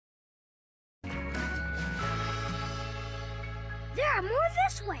Yeah, more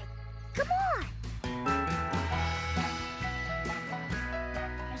this way. Come on.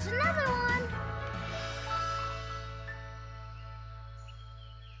 There's another one.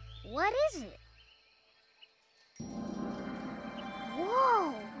 What is it?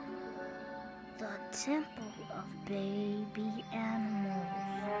 Whoa! The Temple of Baby Animals.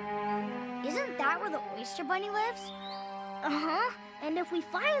 Isn't that where the Oyster Bunny lives? Uh-huh. And if we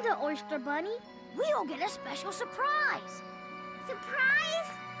find the Oyster Bunny, we'll get a special surprise. Surprise?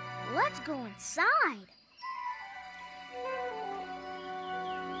 Let's go inside.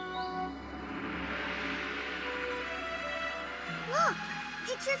 Look,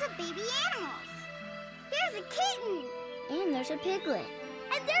 pictures of baby animals. There's a kitten. And there's a piglet.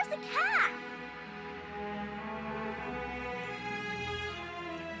 And there's a cat.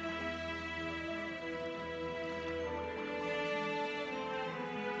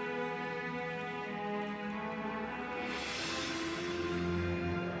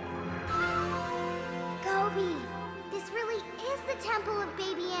 Gobi, this really is the Temple of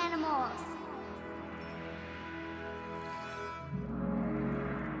Baby Animals.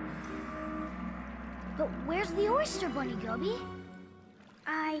 But where's the Oyster Bunny, Gobi?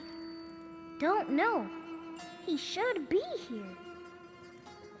 I don't know. He should be here.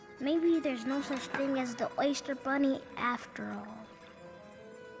 Maybe there's no such thing as the Oyster Bunny after all.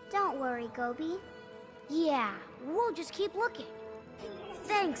 Don't worry, Gobi. Yeah, we'll just keep looking.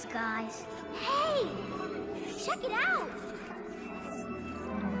 Thanks, guys. Hey! Check it out!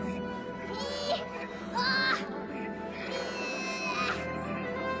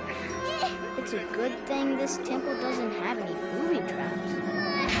 It's a good thing this temple doesn't have any booby traps.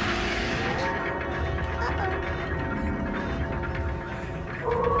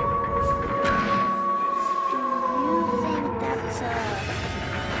 Do you think that's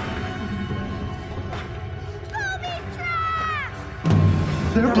booby trap?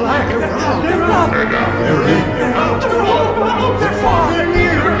 They're black and round, they're up, they're down, they're in, they're out, they're all around, they're far, they're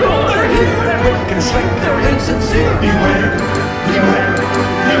near, they're here, they're quick and slick, they're insincere. Beware, beware,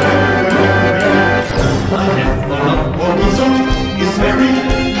 beware, beware, beware. The heffalump or woozle is very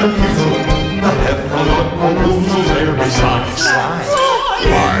confusing. The heffalump or woozle very slide.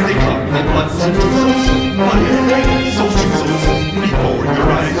 Why they come in ones and twos? Why are they so choosers? Before your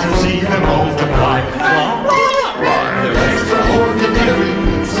eyes you see them multiply. They're extraordinary,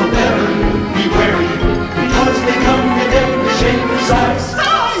 so better be wary, because they come in every shape and size.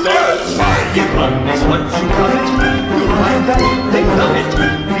 If one is what you want, you'll find that they love it,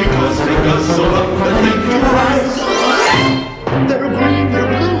 because they guzzle up the thing you rise. They're green,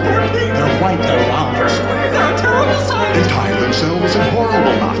 they're blue, they're pink, they're white, they're round, they're square, they're a terrible sight. They tie themselves in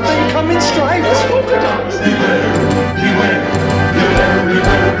horrible knots. They come in stripes, polka dots. Beware, beware, beware,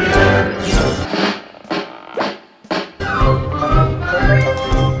 beware, beware.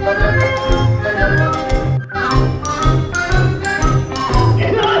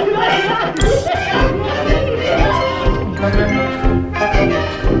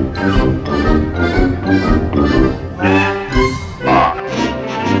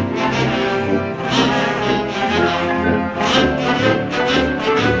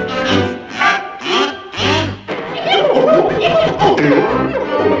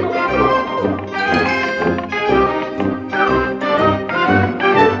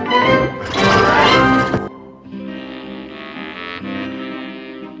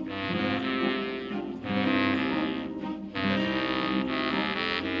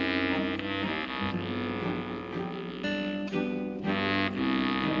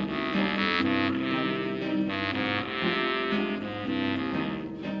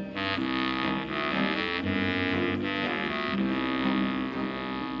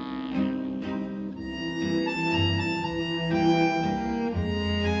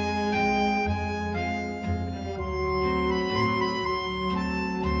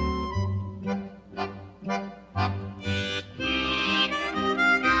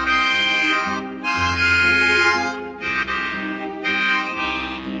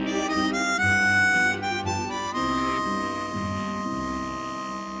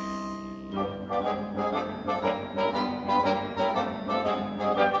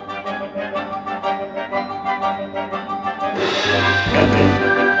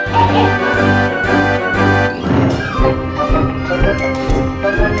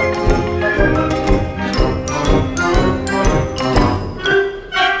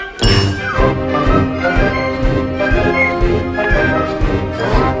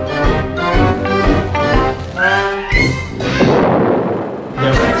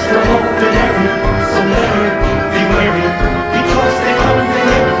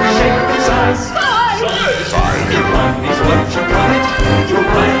 Find is what you got it.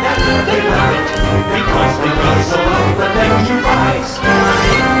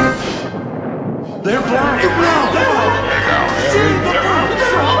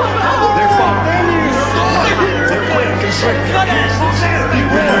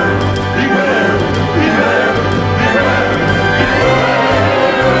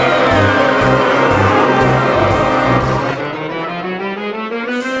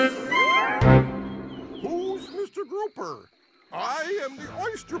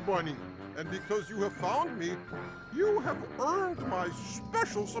 Oyster Bunny. And because you have found me, you have earned my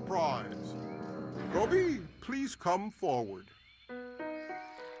special surprise. Goby, please come forward.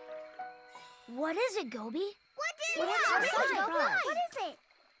 What is it, Goby? What is it?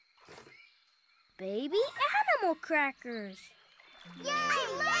 Baby animal crackers. Yay!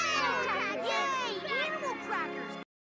 Yay! Animal crackers!